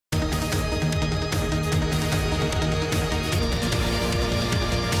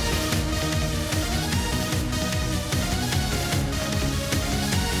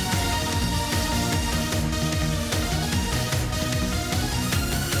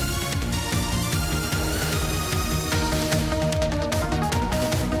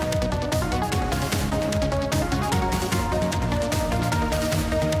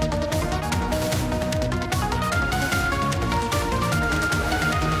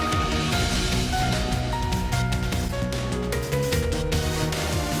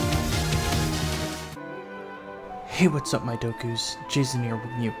Hey, what's up, my dokus? Jason here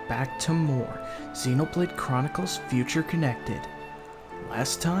with you back to more Xenoblade Chronicles Future Connected.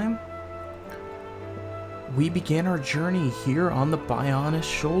 Last time, we began our journey here on the Bionis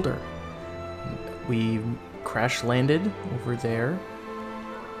shoulder. We crash landed over there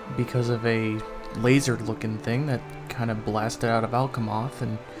because of a laser-looking thing that kind of blasted out of Alcamoth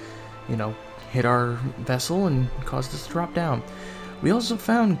and, you know, hit our vessel and caused us to drop down. We also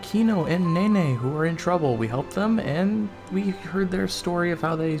found Kino and Nene, who were in trouble. We helped them, and we heard their story of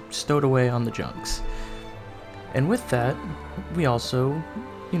how they stowed away on the junks. And with that, we also,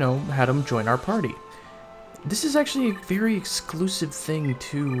 you know, had them join our party. This is actually a very exclusive thing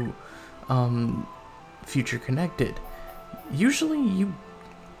to Future Connected. Usually you...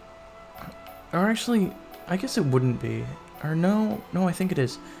 Or actually, I guess it wouldn't be. Or no, I think it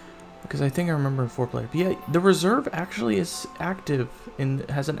is. Because I think I remember 4-player. But yeah, the reserve actually is active and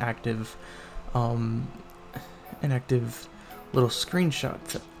has an active little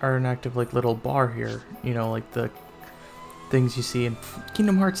screenshot, or an active like little bar here. You know, like the things you see in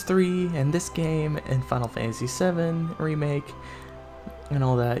Kingdom Hearts 3 and this game and Final Fantasy 7 remake and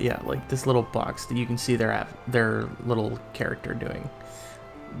all that. Yeah, like this little box that you can see their little character doing.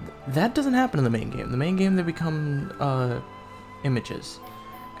 That doesn't happen in the main game. The main game, they become images.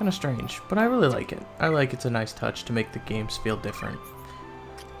 Kind of strange, but I really like it. I like it's a nice touch to make the games feel different.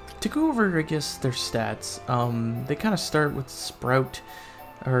 To go over, I guess, their stats, they kind of start with Sprout,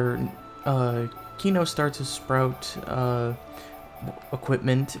 or Kino starts with Sprout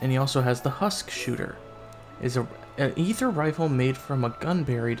equipment, and he also has the Husk Shooter. It's an ether rifle made from a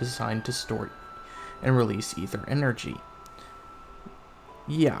gunberry designed to store and release ether energy.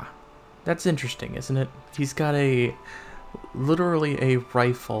 Yeah, that's interesting, isn't it? He's got literally a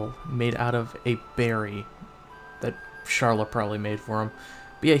rifle made out of a berry that Charla probably made for him.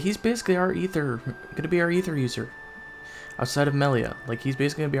 But yeah, he's basically gonna be our ether user outside of Melia. Like, he's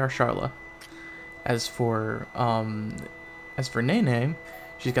basically gonna be our Charla. As for Nene,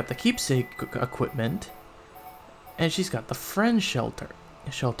 she's got the keepsake equipment, and she's got the friend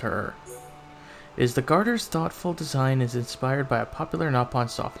shelterer. The garter's thoughtful design is inspired by a popular Napon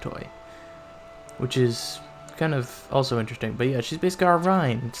soft toy, which is kind of also interesting. But yeah, she's basically our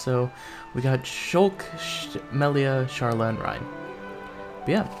Rhine. So we got Shulk, Melia, Charla, and Rhine. But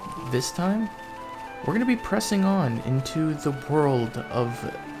yeah, this time we're gonna be pressing on into the world of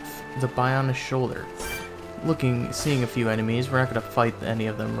the Bionis shoulder, seeing a few enemies. We're not gonna fight any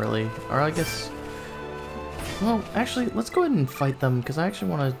of them really, or I guess, well, actually, let's go ahead and fight them, because I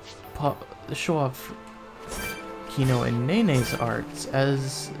actually want to show off Kino and Nene's arts,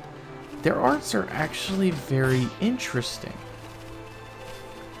 as their arts are actually very interesting.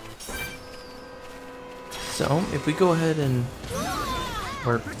 So, if we go ahead and...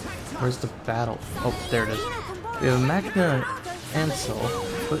 Where's the battle? Oh, there it is. We have Magna Ansel,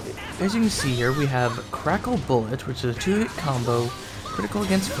 but as you can see here, we have Crackle Bullet, which is a 2-hit combo, critical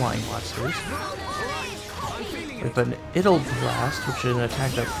against flying monsters. We have an Idle Blast, which is an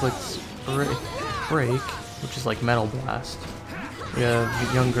attack that inflicts break, which is like Metal Blast. We have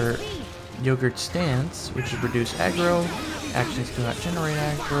Yogurt Stance, which is reduce aggro. Actions do not generate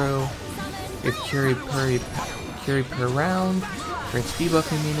aggro. We have Curie per round, grants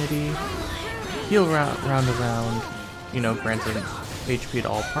debuff immunity. Heal round around, you know, granting HP to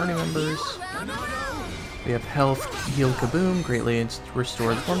all party members. We have Health Heal Kaboom, greatly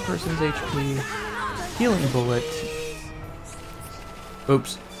restores one person's HP. Healing Bullet.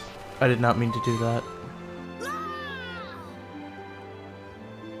 Oops, I did not mean to do that.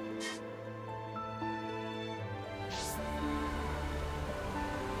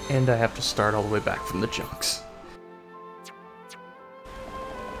 And I have to start all the way back from the junks.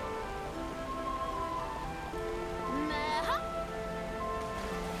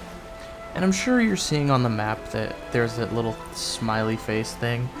 And I'm sure you're seeing on the map that there's that little smiley face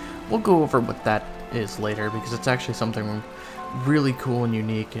thing. We'll go over what that is later, because it's actually something really cool and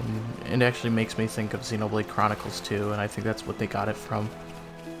unique, and it actually makes me think of Xenoblade Chronicles 2, and I think that's what they got it from.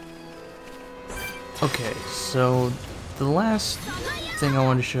 Okay, so the last thing I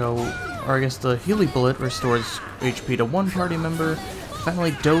want to show, or I guess the Healy Bullet restores HP to one party member.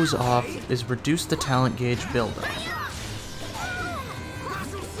 Finally, Doze Off is reduce the talent gauge buildup.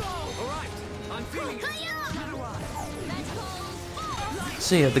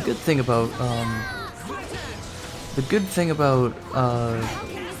 So yeah, the good thing about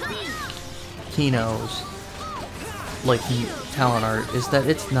Kino's like talent art is that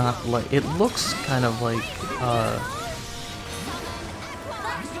it's not like, it looks kind of like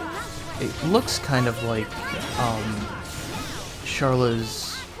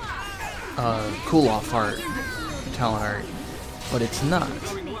Charla's cool-off art talent art, but it's not.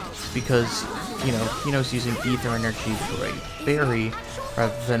 Because, you know, Hino's using ether energy for a berry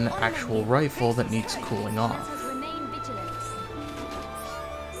rather than an actual rifle that needs cooling off.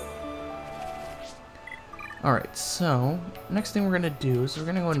 Alright, so, next thing we're gonna do is we're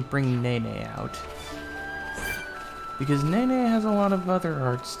gonna go and bring Nene out. Because Nene has a lot of other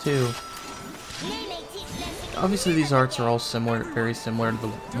arts too. Obviously these arts are all similar, very similar to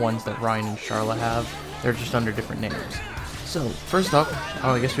the ones that Ryan and Charla have. They're just under different names. So, first off,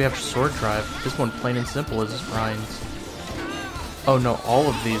 I guess we have Sword Drive. This one, plain and simple, is Ryan's. Oh no, all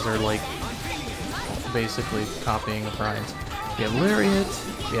of these are like, basically copying of Ryan's. We have Lariat,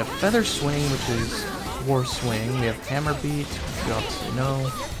 we have Feather Swing, which is War Swing, we have Hammer Beat, which you obviously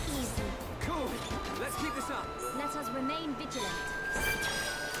know.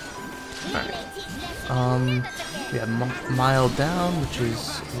 Alright. We have Mild Down, which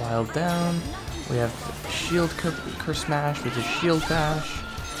is Wild Down. We have Shield Curse Smash, which is Shield Bash.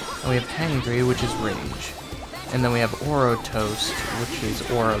 And we have Hangry, which is Rage. And then we have Oro Toast, which is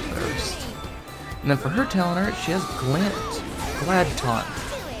Aura Burst. And then for her talent art, she has Glad Taunt,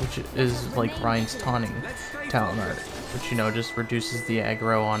 which is like Ryan's taunting talent art, which, you know, just reduces the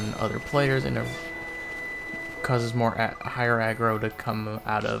aggro on other players and it causes more higher aggro to come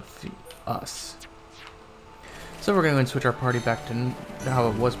out of us. So we're going to go and switch our party back to how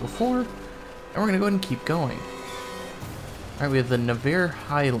it was before, and we're going to go ahead and keep going. Alright, we have the Navarre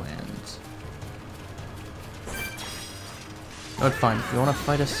Highlands. Oh, it's fine. If you want to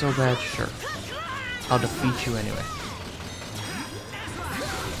fight us so bad, sure. I'll defeat you anyway.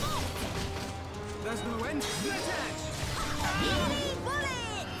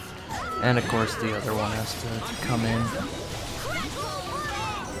 And of course the other one has to come in.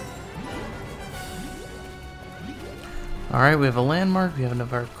 Alright, we have a landmark, we have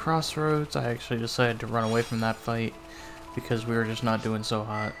Navarre Crossroads. I actually decided to run away from that fight because we were just not doing so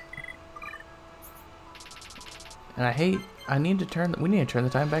hot. And we need to turn the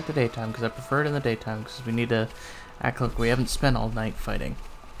time back to daytime because I prefer it in the daytime because we need to act like we haven't spent all night fighting.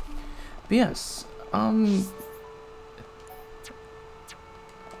 But yes,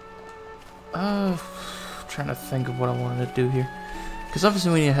 trying to think of what I wanted to do here. Because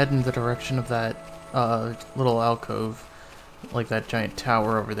obviously we need to head in the direction of that little alcove, like that giant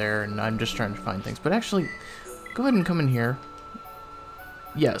tower over there, and I'm just trying to find things. But actually, go ahead and come in here.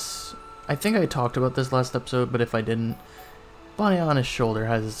 Yes, I think I talked about this last episode, but if I didn't, Bionic Shoulder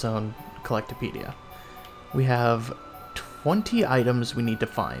has its own Collectopedia. We have 20 items we need to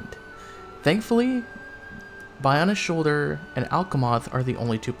find. Thankfully, Bionic Shoulder and Alcamoth are the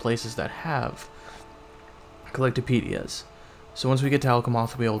only two places that have Collectopedias. So once we get to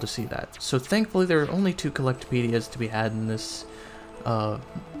Alcamoth, we'll be able to see that. So thankfully, there are only 2 Collectopedias to be had in this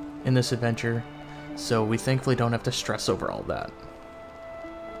adventure. So we thankfully don't have to stress over all that.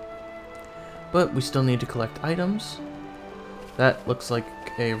 But we still need to collect items. That looks like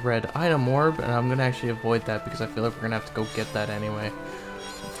a red item orb, and I'm gonna actually avoid that because I feel like we're gonna have to go get that anyway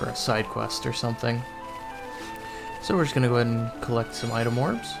for a side quest or something. So we're just gonna go ahead and collect some item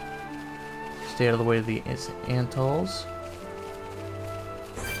orbs. Stay out of the way of the Antals.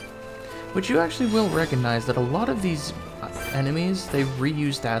 Which you actually will recognize that a lot of these enemies, they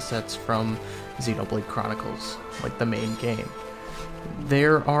reused assets from Xenoblade Chronicles, like the main game.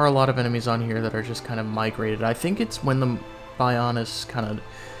 There are a lot of enemies on here that are just kind of migrated. I think it's when the Bionis kind of,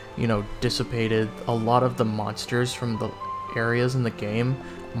 you know, dissipated, a lot of the monsters from the areas in the game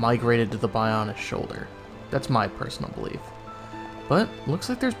migrated to the Bionic Shoulder. That's my personal belief. But looks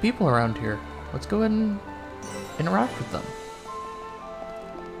like there's people around here. Let's go ahead and interact with them.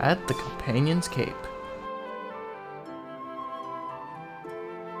 At the Companion's Cape.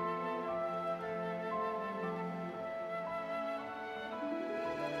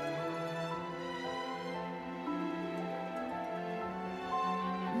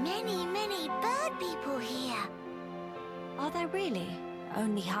 Many bird people here. Are there really?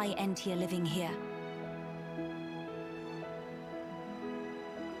 Only high-end tier living here.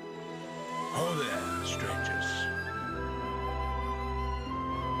 Oh there, strangers.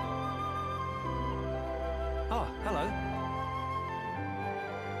 Oh, hello.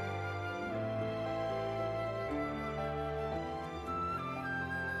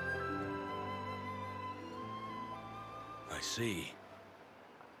 I see.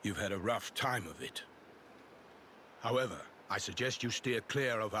 You've had a rough time of it. However, I suggest you steer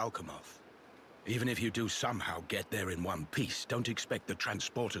clear of Alcamoth. Even if you do somehow get there in one piece, don't expect the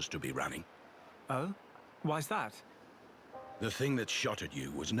transporters to be running. Oh? Why's that? The thing that shot at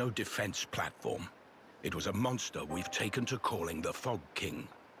you was no defense platform. It was a monster we've taken to calling the Fog King.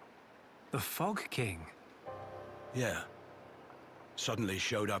 The Fog King? Yeah. Suddenly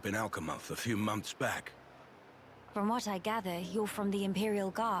showed up in Alcamoth a few months back. From what I gather, you're from the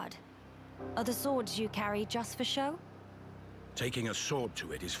Imperial Guard. Are the swords you carry just for show? Taking a sword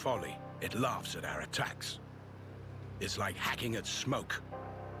to it is folly. It laughs at our attacks. It's like hacking at smoke.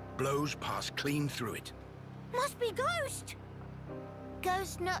 Blows pass clean through it. Must be Ghost!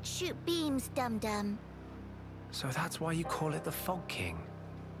 Ghosts not shoot beams, dum-dum. So that's why you call it the Fog King.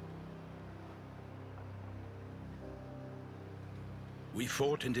 We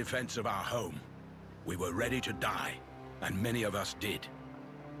fought in defense of our home. We were ready to die, and many of us did.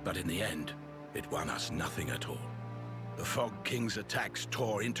 But in the end, it won us nothing at all. The Fog King's attacks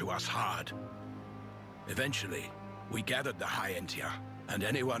tore into us hard. Eventually, we gathered the High Entia and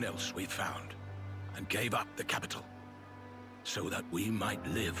anyone else we found, and gave up the capital, so that we might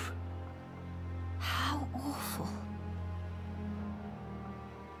live. How awful.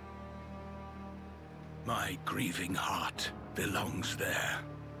 My grieving heart belongs there.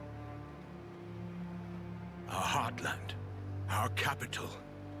 Our heartland, our capital.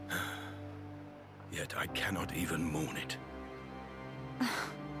 Yet I cannot even mourn it.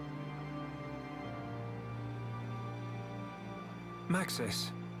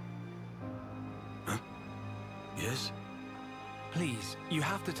 Maxis, Huh? Yes? please, you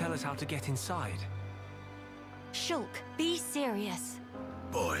have to tell us how to get inside. Shulk, be serious.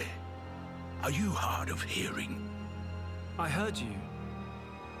 Boy, are you hard of hearing? I heard you.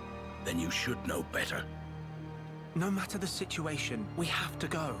 Then you should know better. No matter the situation, we have to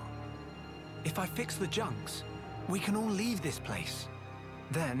go. If I fix the junks, we can all leave this place.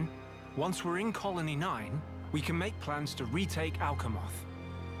 Then, once we're in Colony 9, we can make plans to retake Alcamoth.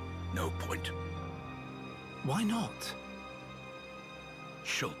 No point. Why not?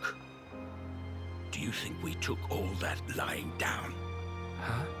 Shulk, do you think we took all that lying down?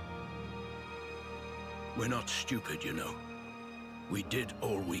 Huh? We're not stupid, you know. We did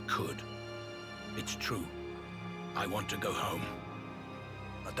all we could. It's true. I want to go home.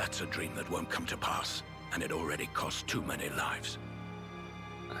 But that's a dream that won't come to pass, and it already cost too many lives.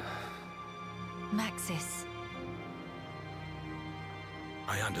 Maxis.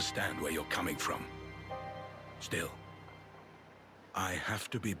 I understand where you're coming from. Still, I have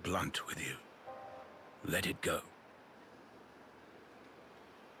to be blunt with you. Let it go.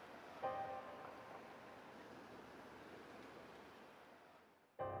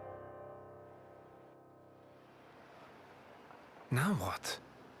 Now what?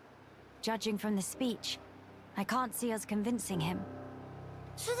 Judging from the speech, I can't see us convincing him.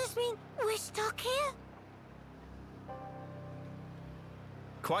 So this mean we're stuck here?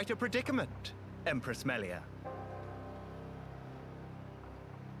 Quite a predicament, Empress Melia.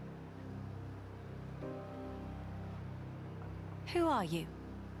 Who are you?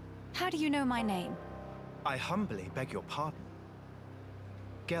 How do you know my name? I humbly beg your pardon.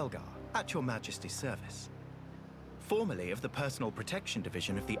 Gelgar, at your Majesty's service. Formerly of the Personal Protection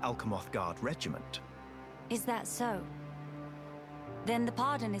Division of the Alcamoth Guard Regiment. Is that so? Then the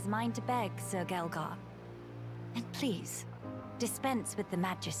pardon is mine to beg, Sir Gelgar. And please, dispense with the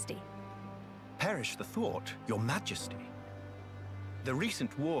Majesty. Perish the thought, your Majesty. The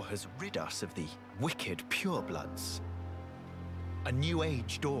recent war has rid us of the wicked purebloods. A new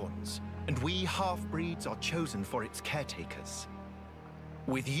age dawns, and we half-breeds are chosen for its caretakers.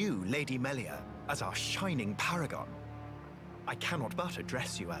 With you, Lady Melia, as our shining paragon, I cannot but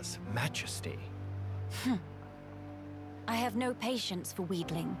address you as Majesty. I have no patience for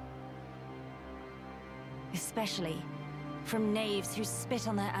wheedling. Especially from knaves who spit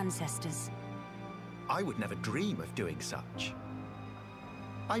on their ancestors. I would never dream of doing such.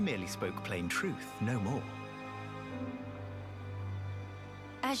 I merely spoke plain truth, no more.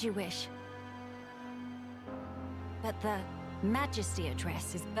 As you wish. But the Majesty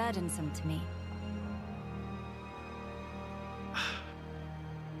address is burdensome to me.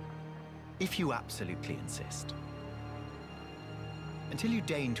 If you absolutely insist. Until you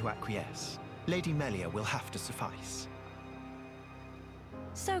deign to acquiesce, Lady Melia will have to suffice.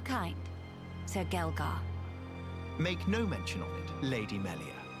 So kind, Sir Gelgar. Make no mention of it, Lady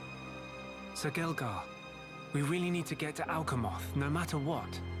Melia. Sir Gelgar, we really need to get to Alcamoth, no matter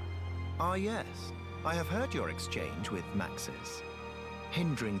what. Ah yes, I have heard your exchange with Maxis.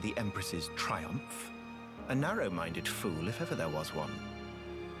 Hindering the Empress's triumph. A narrow-minded fool, if ever there was one.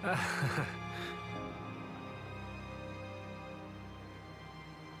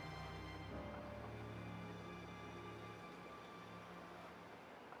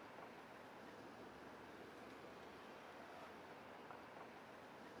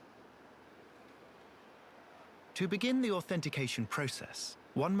 To begin the authentication process,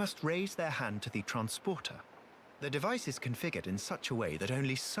 one must raise their hand to the transporter. The device is configured in such a way that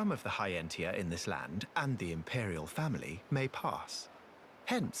only some of the High Entia in this land and the Imperial family may pass.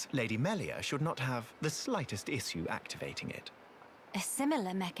 Hence, Lady Melia should not have the slightest issue activating it. A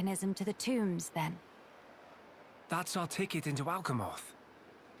similar mechanism to the tombs, then? That's our ticket into Alcamoth.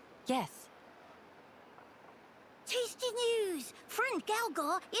 Yes. Tasty news! Friend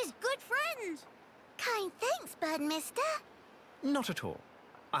Galgar is good friends! Kind thanks, Birdmister. Not at all.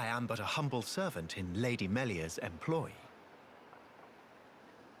 I am but a humble servant in Lady Melia's employ.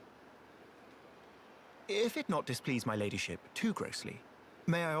 If it not displease my ladyship too grossly,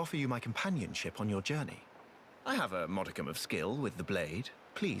 may I offer you my companionship on your journey? I have a modicum of skill with the blade.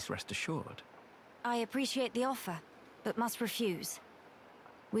 Please rest assured. I appreciate the offer, but must refuse.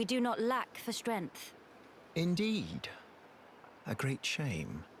 We do not lack for strength. Indeed. A great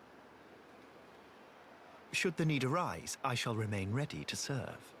shame. Should the need arise, I shall remain ready to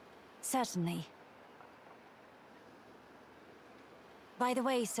serve. Certainly. By the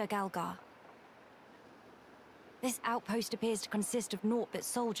way, Sir Galgar, this outpost appears to consist of naught but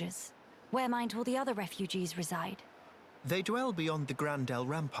soldiers. Where might all the other refugees reside? They dwell beyond the Grandel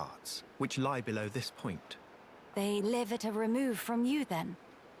ramparts, which lie below this point. They live at a remove from you, then?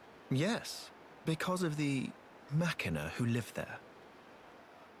 Yes, because of the Machina who live there.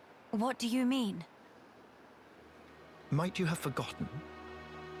 What do you mean? Might you have forgotten?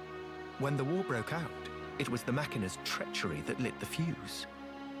 When the war broke out, it was the Machina's treachery that lit the fuse.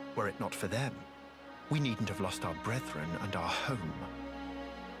 Were it not for them, we needn't have lost our brethren and our home.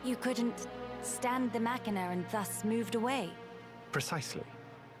 You couldn't stand the Machina and thus moved away? Precisely.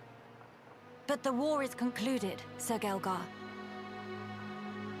 But the war is concluded, Sir Galgar.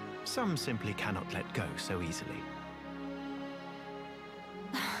 Some simply cannot let go so easily.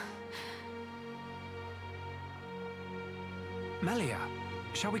 Melia,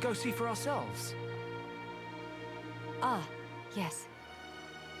 shall we go see for ourselves? Ah, yes.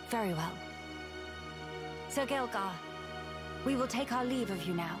 Very well. Sir Gelgar, we will take our leave of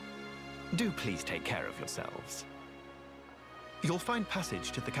you now. Do please take care of yourselves. You'll find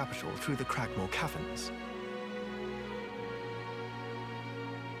passage to the capital through the Cragmore Caverns.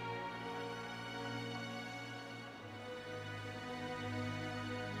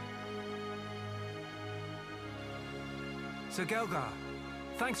 Sir Gelgar,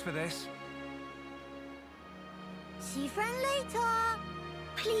 thanks for this. See friend later.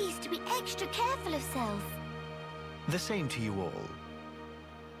 Please to be extra careful of self. The same to you all.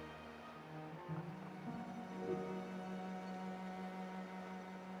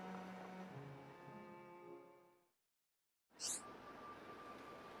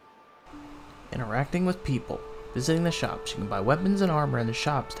 Interacting with people. Visiting the shops. You can buy weapons and armor in the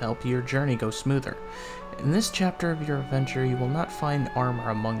shops to help your journey go smoother. In this chapter of your adventure, you will not find armor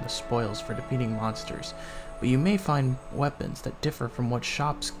among the spoils for defeating monsters, but you may find weapons that differ from what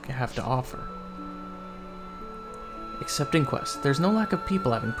shops have to offer. Accepting quests. There's no lack of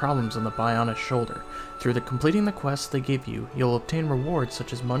people having problems on the Bionis shoulder. Through completing the quests they give you, you'll obtain rewards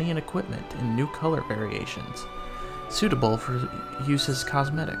such as money and equipment in new color variations, suitable for use as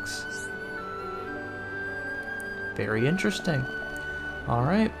cosmetics. Very interesting.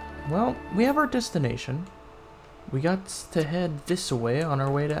 Alright, well, we have our destination. We got to head this way on our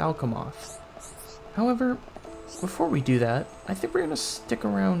way to Alcamoth. However, before we do that, I think we're going to stick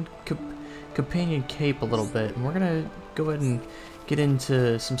around Companion Cape a little bit, and we're going to go ahead and get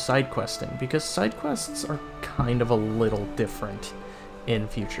into some side questing, because side quests are kind of a little different in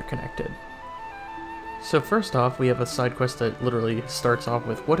Future Connected. So first off, we have a side quest that literally starts off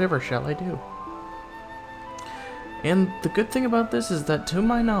with, "Whatever shall I do?" And the good thing about this is that, to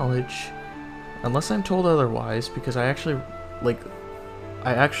my knowledge, unless I'm told otherwise, because I actually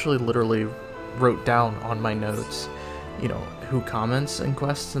literally wrote down on my notes, you know, who comments in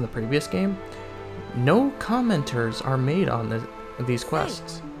quests in the previous game, no commenters are made on these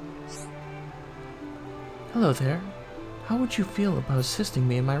quests. Hello there. How would you feel about assisting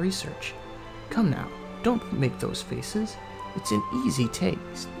me in my research? Come now, don't make those faces. It's an easy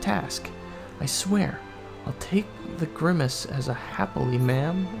task. I swear. I'll take the grimace as a happily,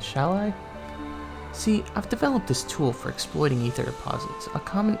 ma'am, shall I? See, I've developed this tool for exploiting ether deposits, a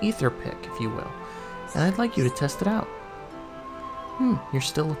common ether pick, if you will, and I'd like you to test it out. You're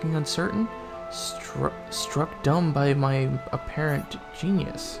still looking uncertain? Struck dumb by my apparent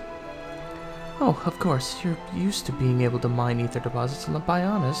genius. Oh, of course, you're used to being able to mine ether deposits on the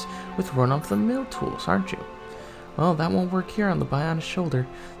Bionis with run-of-the-mill tools, aren't you? Well, that won't work here on the Bionis shoulder.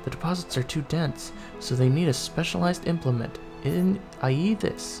 The deposits are too dense, so they need a specialized implement, i.e.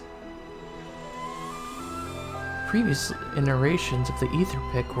 this. previous iterations of the ether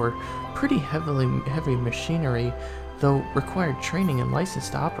pick were pretty heavy machinery, though required training and license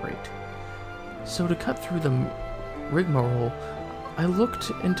to operate. So to cut through the rigmarole, I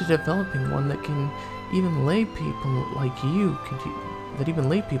looked into developing one that even lay people like you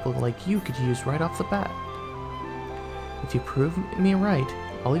could use right off the bat. If you prove me right,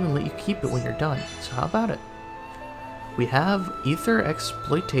 I'll even let you keep it when you're done. So how about it? We have ether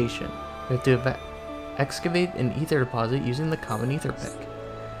exploitation. We have to excavate an ether deposit using the common ether pick.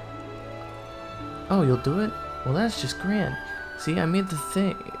 Oh, you'll do it? Well, that's just grand. See, I made the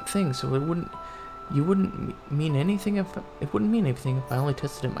thing, so it wouldn't mean anything if I only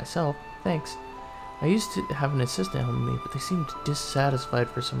tested it myself. Thanks. I used to have an assistant helping me, but they seemed dissatisfied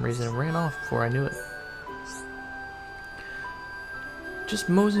for some reason and ran off before I knew it. Just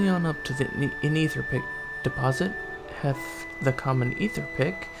mosey on up to an ether pick deposit, heft the common ether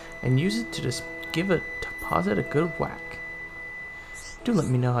pick, and use it to just give a deposit a good whack. Do let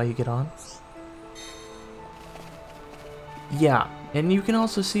me know how you get on. Yeah, and you can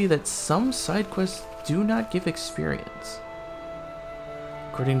also see that some side quests do not give experience.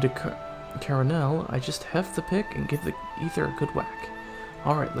 According to Caronel, I just heft the pick and give the ether a good whack.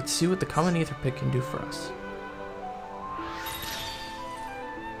 Alright, let's see what the common ether pick can do for us.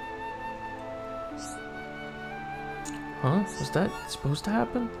 Huh? Was that supposed to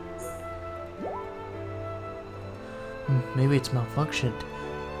happen? Maybe it's malfunctioned.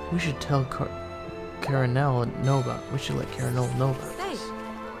 We should tell Caronel know about. We should let Caronel know about this.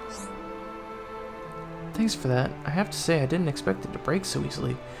 Thanks for that. I have to say I didn't expect it to break so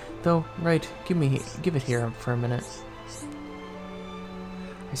easily. Though, right, give it here for a minute.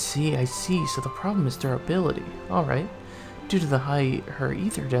 I see, so the problem is durability. Alright. Due to her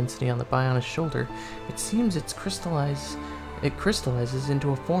ether density on the Bionna's shoulder, it seems it crystallizes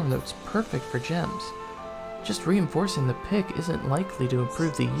into a form that's perfect for gems. Just reinforcing the pick isn't likely to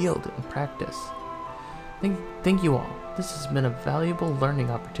improve the yield in practice. Thank you all. This has been a valuable learning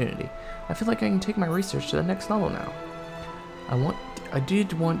opportunity. I feel like I can take my research to the next level now. I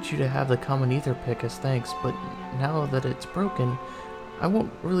did want you to have the common ether pick as thanks, but now that it's broken, it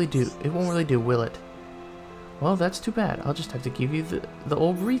won't really do, will it? Well, that's too bad. I'll just have to give you the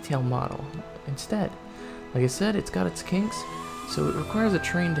old retail model instead. Like I said, it's got its kinks, so it requires a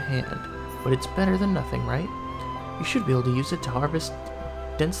trained hand, but it's better than nothing, right? You should be able to use it to harvest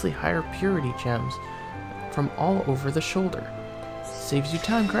densely higher purity gems from all over the shoulder. Saves you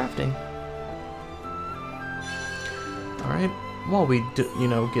time crafting. Alright, while we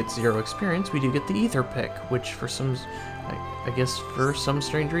get 0 experience, we do get the ether pick, which for I guess for some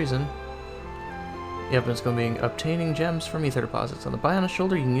strange reason. Yep, it's going to be obtaining gems from ether deposits. On the Bionna's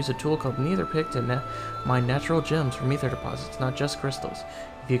shoulder, you can use a tool called an ether pick to mine natural gems from ether deposits, not just crystals.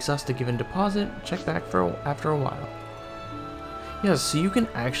 If you exhaust a given deposit, check back after a while. Yeah, so you can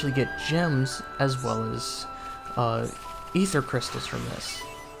actually get gems as well as ether crystals from this.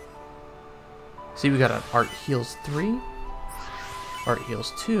 See, we got an Art Heals 3, Art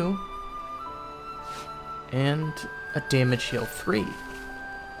Heals 2, and a Damage Heal 3.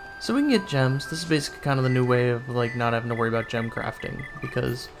 So we can get gems. This is basically kind of the new way of like not having to worry about gem crafting,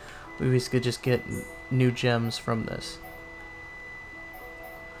 because we basically just get new gems from this.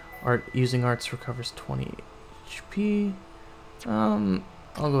 Using arts recovers 20 HP. I'll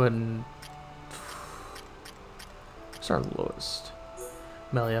go ahead and... What's our lowest?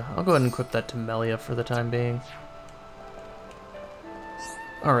 Melia. I'll go ahead and equip that to Melia for the time being.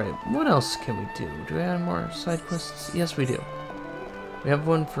 Alright, what else can we do? Do we have more side quests? Yes, we do. We have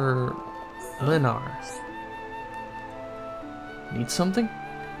one for Linar. Need something?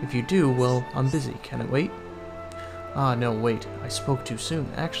 If you do, well, I'm busy. Can it wait? Ah, no, wait. I spoke too soon.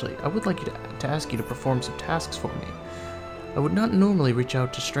 Actually, I would like to ask you to perform some tasks for me. I would not normally reach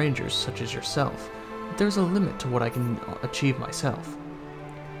out to strangers such as yourself, but there's a limit to what I can achieve myself.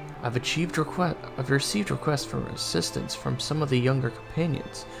 I've received requests for assistance from some of the younger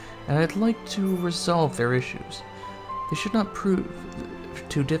companions, and I'd like to resolve their issues. They should not prove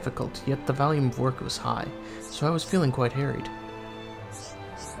too difficult, yet the volume of work was high, so I was feeling quite harried.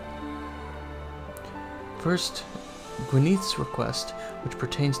 First, Gwyneth's request, which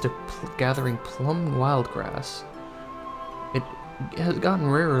pertains to gathering plum wildgrass. It has gotten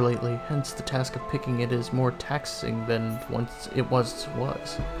rarer lately, hence the task of picking it is more taxing than once it was.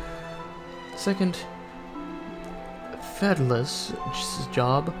 Second, Fedla's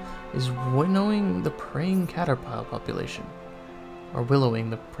job is winnowing the praying caterpillar population.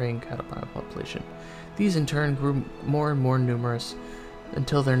 These in turn grew more and more numerous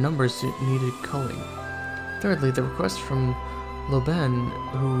until their numbers needed culling. Thirdly, the request from Loben,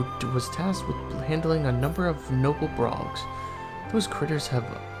 who was tasked with handling a number of noble brogs. Those critters have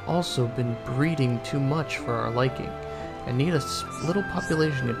also been breeding too much for our liking, and need a little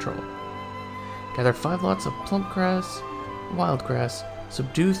population control. Gather 5 lots of plump grass, wild grass,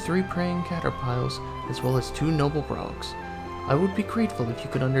 subdue 3 praying caterpillars, as well as 2 noble brogs. I would be grateful if you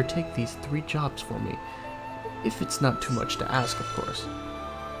could undertake these 3 jobs for me, if it's not too much to ask, of course.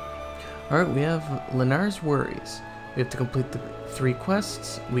 Alright, we have Lenar's Worries. We have to complete the 3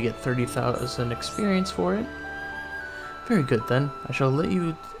 quests. We get 30,000 experience for it. Very good then. I shall let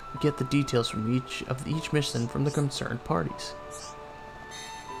you get the details from each mission from the concerned parties.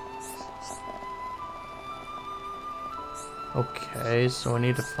 Okay, so I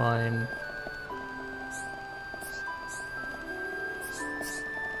need to find...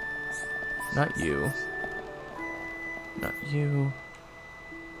 Not you. Not you.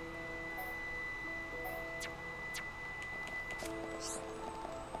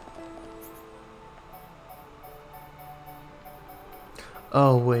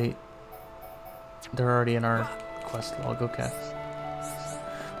 Oh, wait. They're already in our quest log, okay.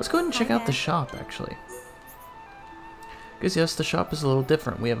 Let's go ahead and check out the shop, actually. Because, yes, the shop is a little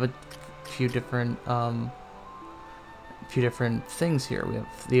different. We have a few different things here. We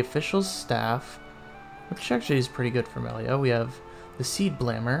have the official's staff, which actually is pretty good for Melia. We have the Seed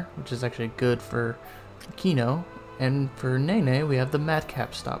Blammer, which is actually good for Kino. And for Nene, we have the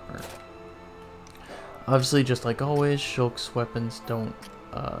Madcap Stopper. Obviously, just like always, Shulk's weapons don't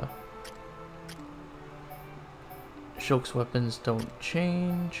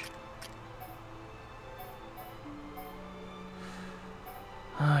change.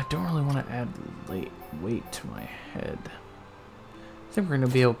 I don't really want to add weight to my head. I think we're gonna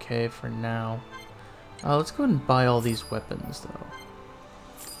be okay for now. Let's go ahead and buy all these weapons, though.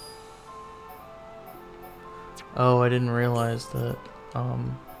 Oh, I didn't realize that.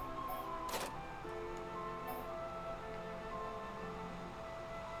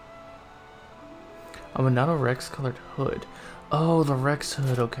 Oh, but not a Rex colored hood. Oh, the Rex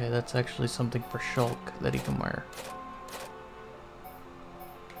hood. Okay, that's actually something for Shulk that he can wear.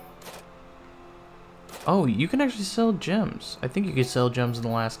 Oh, you can actually sell gems. I think you could sell gems in the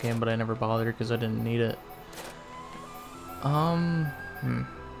last game, but I never bothered because I didn't need it. I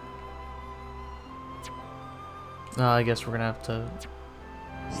guess we're gonna have to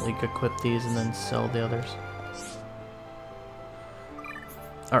like equip these and then sell the others.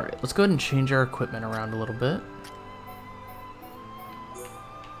 Alright, let's go ahead and change our equipment around a little bit.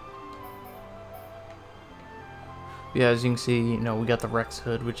 Yeah, as you can see, you know, we got the Rex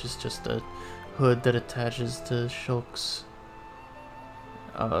hood, which is just a hood that attaches to Shulk's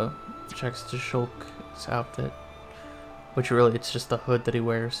Shulk's outfit. Which really, it's just the hood that he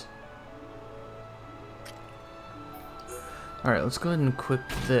wears. Alright, let's go ahead and equip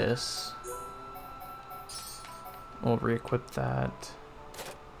this. We'll re-equip that.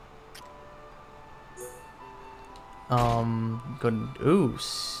 Go ahead and, ooh,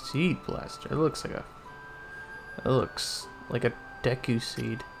 Seed Blaster. It looks like a Deku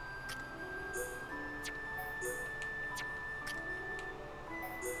Seed.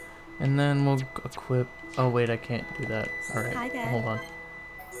 And then we'll equip... Oh wait, I can't do that. Alright, hold on.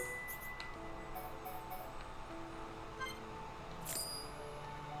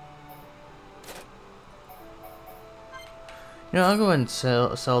 You know, I'll go ahead and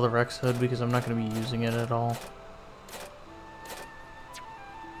sell the Rex hood because I'm not going to be using it at all.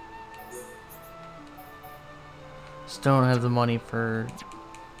 Just don't have the money for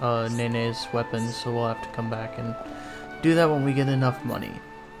Nene's weapons, so we'll have to come back and do that when we get enough money.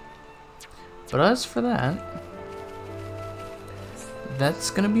 But as for that,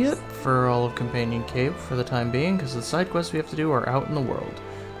 that's gonna be it for all of Companion Cave for the time being, because the side quests we have to do are out in the world.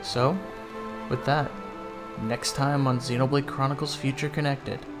 So, with that, next time on Xenoblade Chronicles Future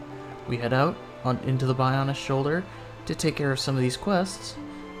Connected, we head out into the Bionis Shoulder to take care of some of these quests,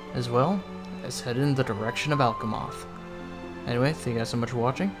 as well as head in the direction of Alcamoth. Anyway, thank you guys so much for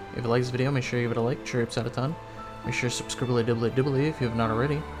watching. If you like this video, make sure you give it a like, sure it helps out a ton. Make sure to subscribe if you have not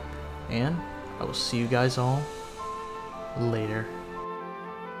already. And I will see you guys all later.